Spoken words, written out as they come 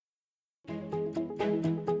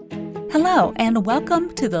Hello, and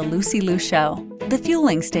welcome to the Lucy Liu Show, the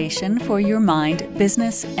fueling station for your mind,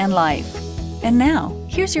 business, and life. And now,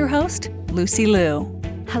 here's your host, Lucy Liu.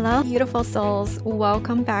 Hello, beautiful souls.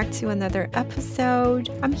 Welcome back to another episode.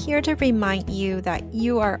 I'm here to remind you that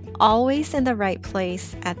you are always in the right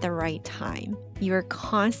place at the right time. You're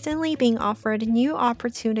constantly being offered new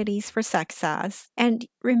opportunities for success. And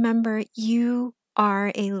remember, you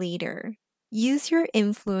are a leader. Use your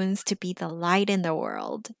influence to be the light in the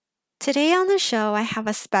world. Today on the show, I have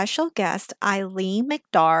a special guest, Eileen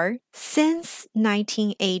Mcdargh. Since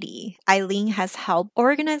 1980, Eileen has helped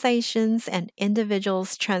organizations and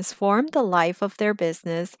individuals transform the life of their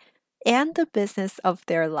business and the business of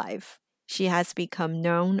their life. She has become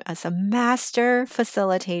known as a master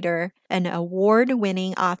facilitator, an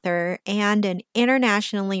award-winning author, and an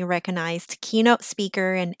internationally recognized keynote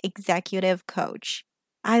speaker and executive coach.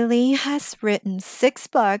 Eileen has written 6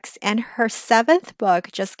 books, and her 7th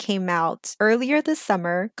book just came out earlier this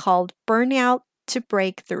summer called Burnout to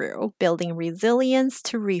Breakthrough, Building Resilience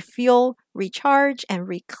to Refuel, Recharge, and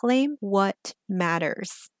Reclaim What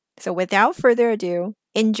Matters. So without further ado,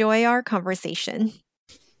 enjoy our conversation.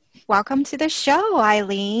 Welcome to the show,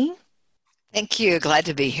 Eileen. Thank you. Glad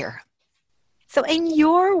to be here. So in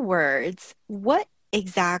your words, what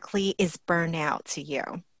exactly is burnout to you?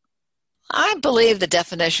 I believe the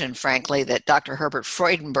definition, frankly, that Dr. Herbert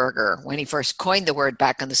Freudenberger, when he first coined the word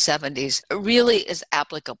back in the 70s, really is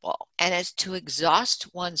applicable. And it's to exhaust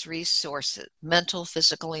one's resources, mental,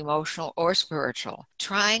 physical, emotional, or spiritual,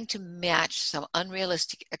 trying to match some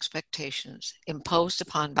unrealistic expectations imposed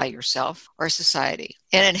upon by yourself or society.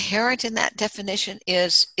 And inherent in that definition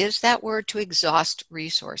is that word to exhaust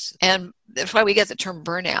resources. And that's why we get the term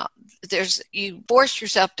burnout. You force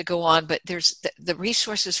yourself to go on, but the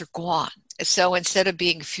resources are gone. So instead of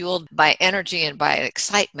being fueled by energy and by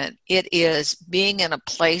excitement, it is being in a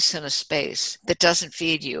place and a space that doesn't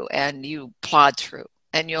feed you and you plod through.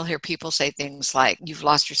 And you'll hear people say things like, you've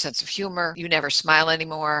lost your sense of humor, you never smile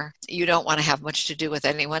anymore, you don't want to have much to do with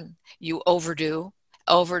anyone, you overdo.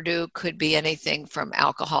 Overdo could be anything from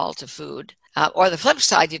alcohol to food. Or the flip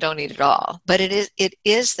side, you don't eat at all. But it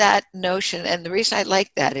is that notion, and the reason I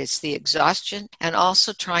like that is the exhaustion and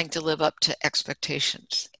also trying to live up to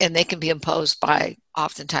expectations. And they can be imposed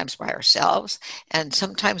oftentimes by ourselves, and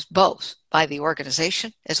sometimes both by the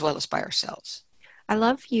organization as well as by ourselves. I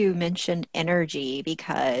love you mentioned energy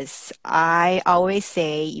because I always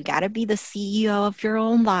say you got to be the CEO of your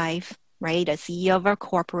own life. Right? A CEO of a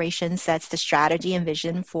corporation sets the strategy and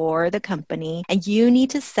vision for the company, and you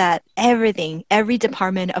need to set everything, every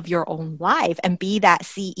department of your own life and be that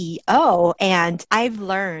CEO. And I've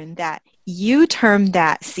learned that you term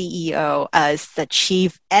that CEO as the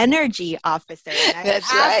Chief Energy Officer. And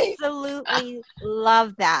That's I right. absolutely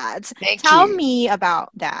love that. Tell me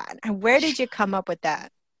about that. Where did you come up with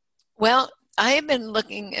that? Well, I have been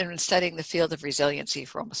looking and studying the field of resiliency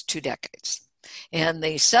for almost 2 decades. And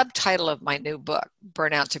the subtitle of my new book,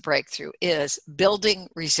 Burnout to Breakthrough, is Building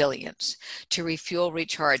Resilience to Refuel,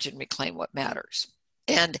 Recharge, and Reclaim What Matters.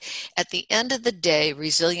 And at the end of the day,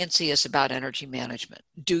 resiliency is about energy management.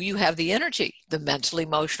 Do you have the energy, the mental,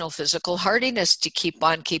 emotional, physical hardiness to keep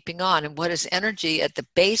on keeping on? And what is energy at the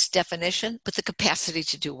base definition? But the capacity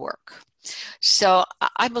to do work. So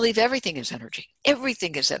I believe everything is energy.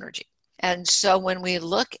 Everything is energy. And so when we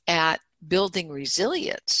look at building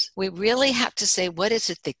resilience, we really have to say, what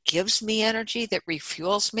is it that gives me energy, that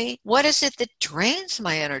refuels me? What is it that drains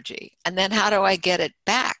my energy? And then how do I get it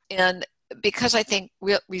back? And because I think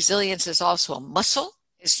resilience is also a muscle,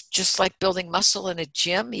 it's just like building muscle in a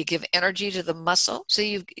gym. You give energy to the muscle. So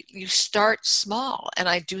you start small. And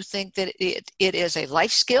I do think that it is a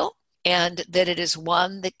life skill, and that it is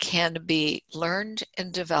one that can be learned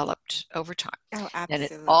and developed over time. Oh,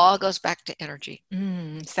 absolutely. And it all goes back to energy.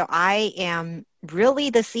 So I am really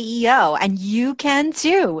the CEO, and you can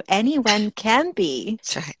too. Anyone can be.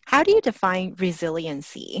 That's right. How do you define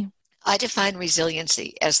resiliency? I define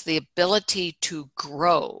resiliency as the ability to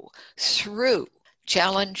grow through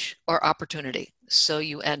challenge or opportunity. So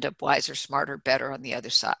you end up wiser, smarter, better on the other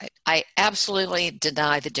side. I absolutely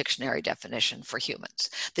deny the dictionary definition for humans.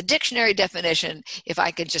 The dictionary definition, if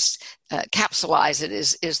I could just capsulize it,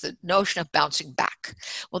 is the notion of bouncing back.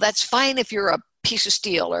 Well, that's fine if you're a piece of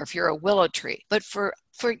steel or if you're a willow tree. But for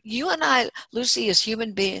you and I, Lucy, as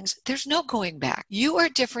human beings, there's no going back. You are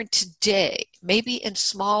different today, maybe in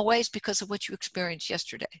small ways because of what you experienced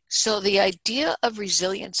yesterday. So the idea of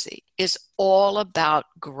resiliency is all about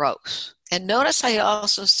growth. And notice I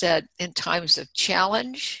also said in times of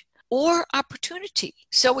challenge or opportunity.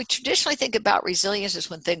 So we traditionally think about resilience as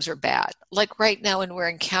when things are bad, like right now when we're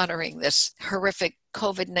encountering this horrific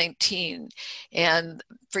COVID-19. And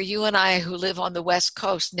for you and I who live on the West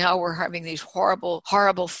Coast, now we're having these horrible,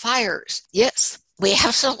 horrible fires. Yes, we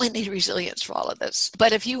absolutely need resilience for all of this.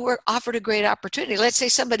 But if you were offered a great opportunity, let's say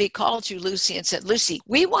somebody called you, Lucy, and said, Lucy,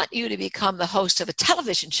 we want you to become the host of a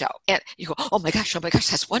television show. And you go, oh my gosh,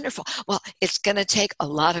 that's wonderful. Well, it's going to take a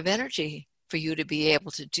lot of energy for you to be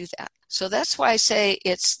able to do that. So that's why I say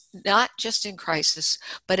it's not just in crisis,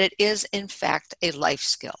 but it is in fact a life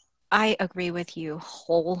skill. I agree with you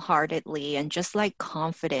wholeheartedly. And just like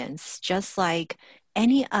confidence, just like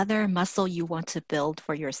any other muscle you want to build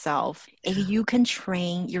for yourself, you can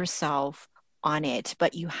train yourself on it,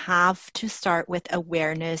 but you have to start with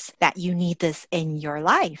awareness that you need this in your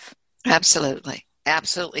life. Absolutely.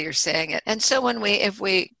 Absolutely, you're saying it. And so if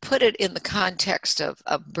we put it in the context of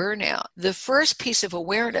burnout, the first piece of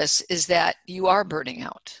awareness is that you are burning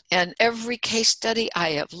out. And every case study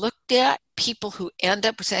I have looked at, people who end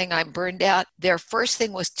up saying I'm burned out, their first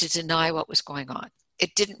thing was to deny what was going on.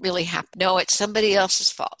 It didn't really happen. No, it's somebody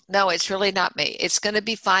else's fault. No, it's really not me. It's going to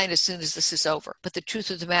be fine as soon as this is over. But the truth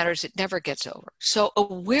of the matter is it never gets over. So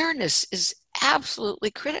awareness is absolutely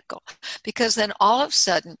critical, because then all of a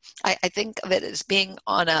sudden, I think of it as being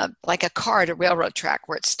on like a car at a railroad track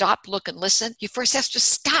where it's stop, look, and listen. You first have to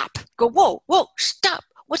stop. Go, whoa, stop.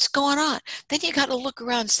 What's going on? Then you got to look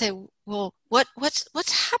around and say, well,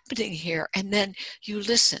 what's happening here? And then you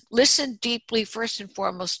listen. Listen deeply, first and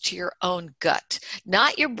foremost, to your own gut,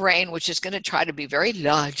 not your brain, which is going to try to be very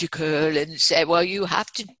logical and say, well, you have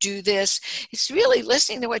to do this. It's really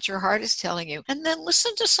listening to what your heart is telling you. And then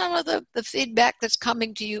listen to some of the feedback that's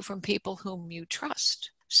coming to you from people whom you trust.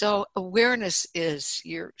 So awareness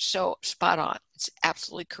you're so spot on. It's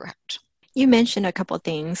absolutely correct. You mentioned a couple of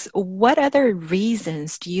things. What other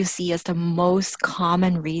reasons do you see as the most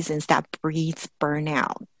common reasons that breeds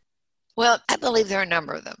burnout? Well, I believe there are a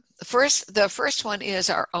number of them. The first one is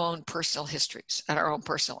our own personal histories and our own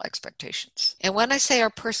personal expectations. And when I say our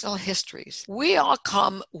personal histories, we all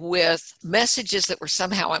come with messages that were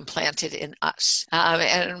somehow implanted in us.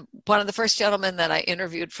 And one of the first gentlemen that I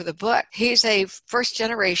interviewed for the book, he's a first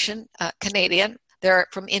generation Canadian. They're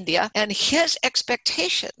from India, and his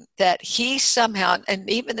expectation that he somehow, and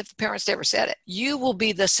even if the parents never said it, you will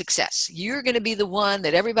be the success. You're going to be the one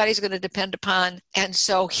that everybody's going to depend upon. And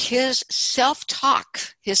so his self-talk,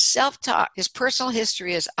 his personal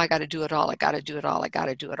history is, I got to do it all. I got to do it all. I got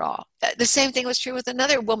to do it all. The same thing was true with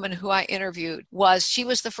another woman who I interviewed. She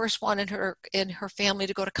was the first one in her family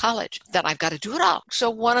to go to college. Then I've got to do it all.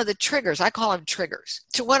 So one of the triggers, I call them triggers.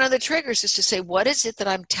 So one of the triggers is to say, what is it that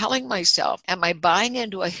I'm telling myself? Am I buying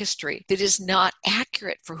into a history that is not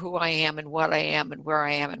accurate for who I am and what I am and where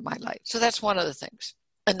I am in my life? So that's one of the things.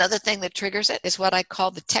 Another thing that triggers it is what I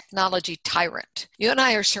call the technology tyrant. You and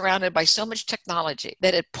I are surrounded by so much technology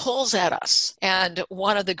that it pulls at us. And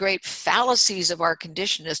one of the great fallacies of our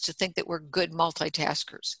condition is to think that we're good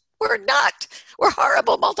multitaskers. We're not. We're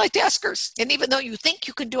horrible multitaskers. And even though you think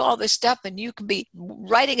you can do all this stuff and you can be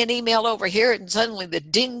writing an email over here and suddenly the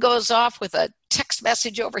ding goes off with a text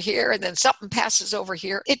message over here and then something passes over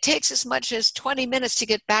here, it takes as much as 20 minutes to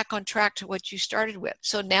get back on track to what you started with.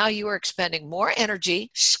 So now you are expending more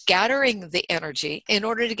energy, scattering the energy in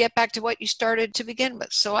order to get back to what you started to begin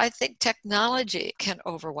with. So I think technology can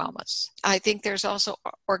overwhelm us. I think there's also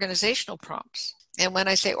organizational prompts. And when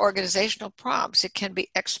I say organizational prompts, it can be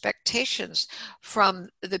expectations from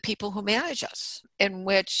the people who manage us, in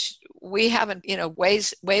which we haven't,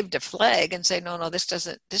 waved a flag and say, no, this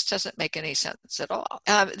doesn't make any sense at all.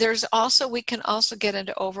 We can also get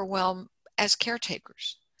into overwhelm as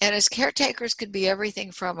caretakers. And as caretakers could be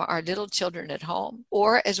everything from our little children at home,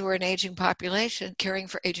 or as we're an aging population, caring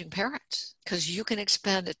for aging parents. Because you can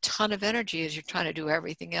expend a ton of energy as you're trying to do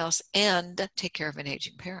everything else and take care of an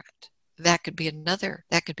aging parent. That could be another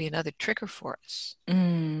trigger for us.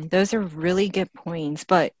 Those are really good points.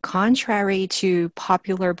 But contrary to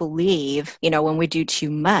popular belief, when we do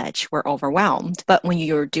too much, we're overwhelmed. But when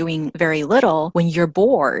you're doing very little, when you're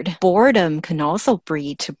bored, boredom can also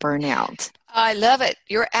breed to burnout. I love it.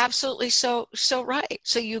 You're absolutely so right.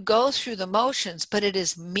 So you go through the motions, but it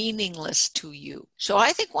is meaningless to you. So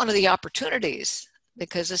I think one of the opportunities,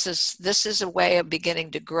 because this is a way of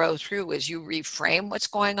beginning to grow through as you reframe what's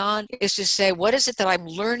going on, is to say, what is it that I'm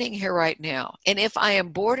learning here right now? And if I am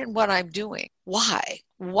bored in what I'm doing, why?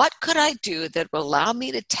 What could I do that will allow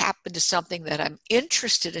me to tap into something that I'm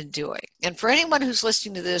interested in doing? And for anyone who's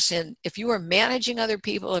listening to this, and if you are managing other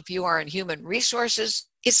people, if you are in human resources,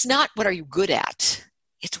 it's not what are you good at?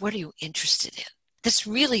 It's what are you interested in? That's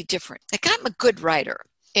really different. Like, I'm a good writer.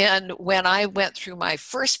 And when I went through my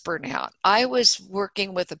first burnout, I was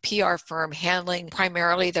working with a PR firm handling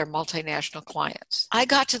primarily their multinational clients. I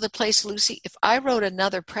got to the place, Lucy, if I wrote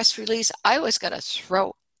another press release, I was going to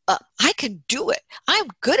throw up. I can do it. I'm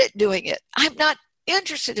good at doing it. I'm not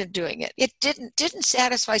interested in doing it. It didn't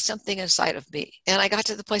satisfy something inside of me. And I got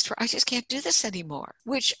to the place where I just can't do this anymore,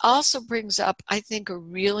 which also brings up, I think, a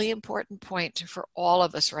really important point for all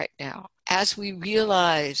of us right now. As we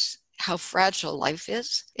realize how fragile life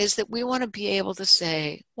is that we want to be able to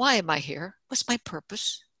say, why am I here? What's my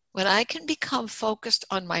purpose? When I can become focused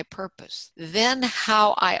on my purpose, then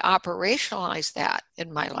how I operationalize that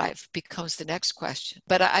in my life becomes the next question.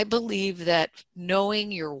 But I believe that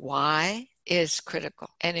knowing your why is critical.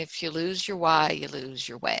 And if you lose your why, you lose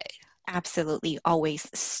your way. Absolutely. Always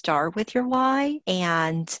start with your why.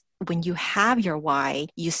 And when you have your why,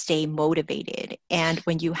 you stay motivated. And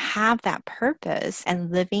when you have that purpose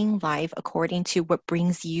and living life according to what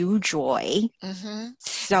brings you joy,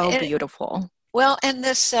 so beautiful. Well, and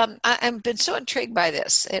this, I've been so intrigued by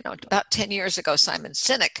this. About 10 years ago, Simon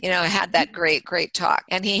Sinek, had that great talk.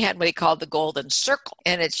 And he had what he called the golden circle.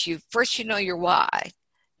 And it's first you know your why,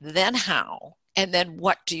 then how, and then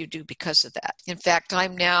what do you do because of that? In fact,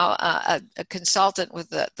 I'm now a consultant with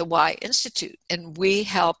the Why Institute, and we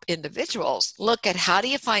help individuals look at how do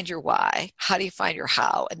you find your why, how do you find your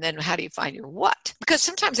how, and then how do you find your what? Because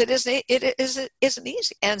sometimes it isn't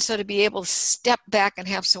easy. And so to be able to step back and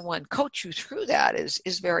have someone coach you through that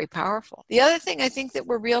is very powerful. The other thing I think that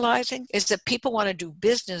we're realizing is that people want to do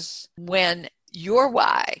business when your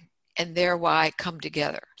why and their why come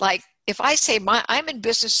together. Like, if I say I'm in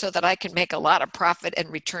business so that I can make a lot of profit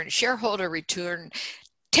and shareholder return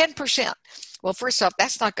 10%. Well, first off,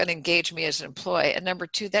 that's not going to engage me as an employee. And number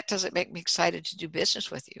two, that doesn't make me excited to do business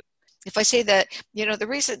with you. If I say that,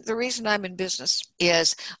 the reason I'm in business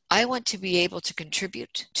is I want to be able to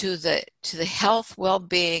contribute to the health,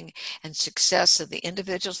 well-being, and success of the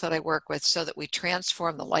individuals that I work with so that we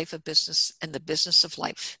transform the life of business and the business of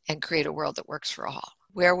life and create a world that works for all.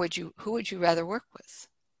 Who would you rather work with?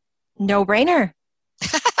 No brainer.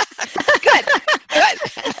 Good.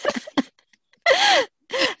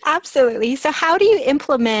 Absolutely. So how do you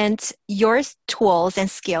implement your tools and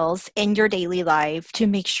skills in your daily life to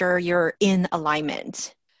make sure you're in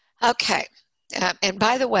alignment? Okay. And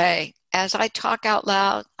by the way, as I talk out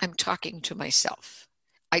loud, I'm talking to myself.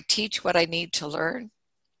 I teach what I need to learn.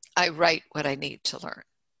 I write what I need to learn.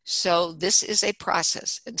 So this is a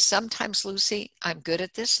process. And sometimes, Lucy, I'm good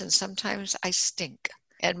at this, and sometimes I stink.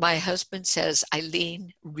 And my husband says,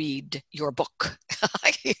 Eileen, read your book.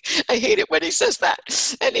 I hate it when he says that.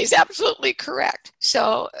 And he's absolutely correct.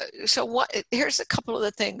 So here's a couple of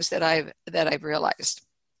the things that I've realized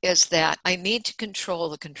is that I need to control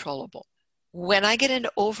the controllable. When I get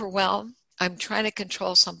into overwhelm, I'm trying to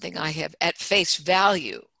control something I have at face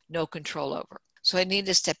value no control over. So I need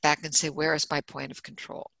to step back and say, where is my point of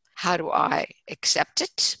control? How do I accept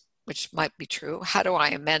it? Which might be true. How do I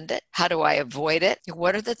amend it? How do I avoid it?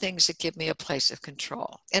 What are the things that give me a place of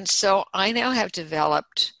control? And so I now have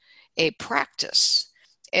developed a practice,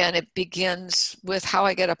 and it begins with how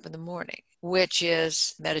I get up in the morning, which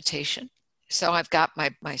is meditation. So I've got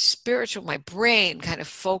my brain kind of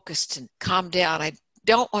focused and calmed down. I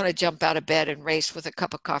don't want to jump out of bed and race with a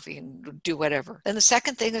cup of coffee and do whatever. And the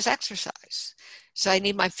second thing is exercise. So I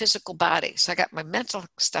need my physical body. So I got my mental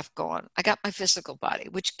stuff going. I got my physical body,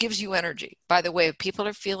 which gives you energy. By the way, if people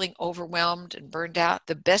are feeling overwhelmed and burned out,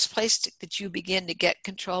 the best place that you begin to get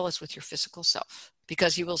control is with your physical self,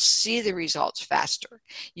 because you will see the results faster.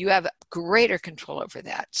 You have greater control over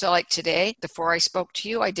that. So like today, before I spoke to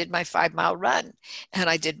you, I did my 5-mile run and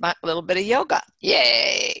I did my little bit of yoga.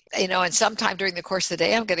 Yay! And sometime during the course of the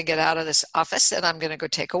day, I'm going to get out of this office and I'm going to go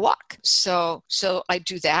take a walk. So I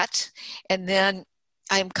do that. And then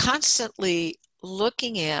I'm constantly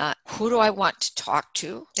looking at who do I want to talk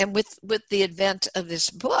to. And with the advent of this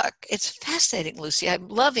book, it's fascinating, Lucy. I'm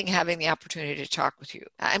loving having the opportunity to talk with you.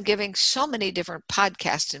 I'm giving so many different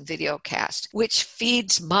podcasts and video casts, which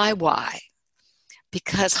feeds my why,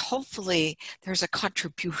 because hopefully there's a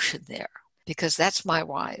contribution there, because that's my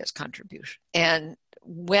why, is contribution. And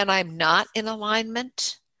when I'm not in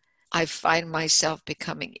alignment, I find myself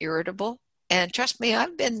becoming irritable. And trust me,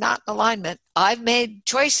 I've been not in alignment. I've made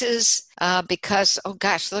choices because, oh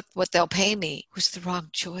gosh, look what they'll pay me. It was the wrong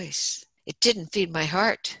choice. It didn't feed my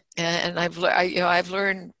heart. And I've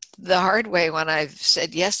learned the hard way when I've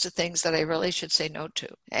said yes to things that I really should say no to.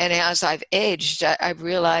 And as I've aged, I've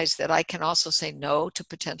realized that I can also say no to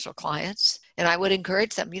potential clients. And I would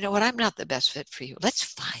encourage them, you know what, I'm not the best fit for you. Let's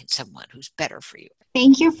find someone who's better for you.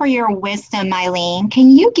 Thank you for your wisdom, Eileen.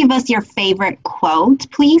 Can you give us your favorite quote,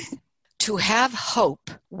 please? To have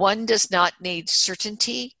hope, one does not need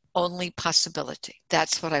certainty, only possibility.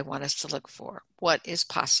 That's what I want us to look for. What is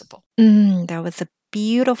possible? That was a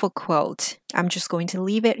beautiful quote. I'm just going to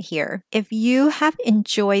leave it here. If you have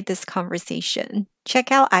enjoyed this conversation,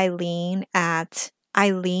 check out Eileen at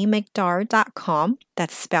EileenMcdargh.com.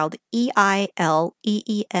 That's spelled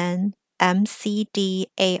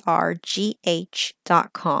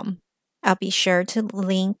EileenMcdargh.com. I'll be sure to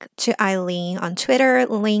link to Eileen on Twitter,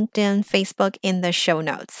 LinkedIn, Facebook in the show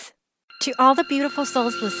notes. To all the beautiful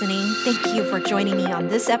souls listening, thank you for joining me on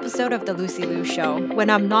this episode of The Lucy Liu Show.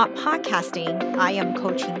 When I'm not podcasting, I am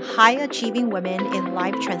coaching high-achieving women in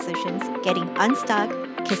life transitions, getting unstuck,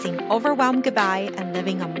 kissing overwhelm goodbye, and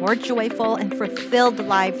living a more joyful and fulfilled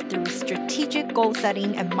life through strategic goal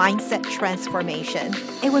setting and mindset transformation.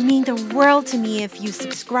 It would mean the world to me if you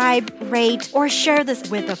subscribe, rate, or share this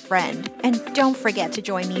with a friend. And don't forget to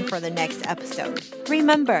join me for the next episode.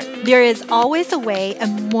 Remember, there is always a way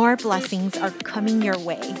and more blessings are coming your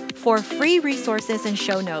way. For free resources and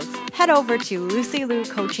show notes, head over to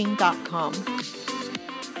LucyLuCoaching.com.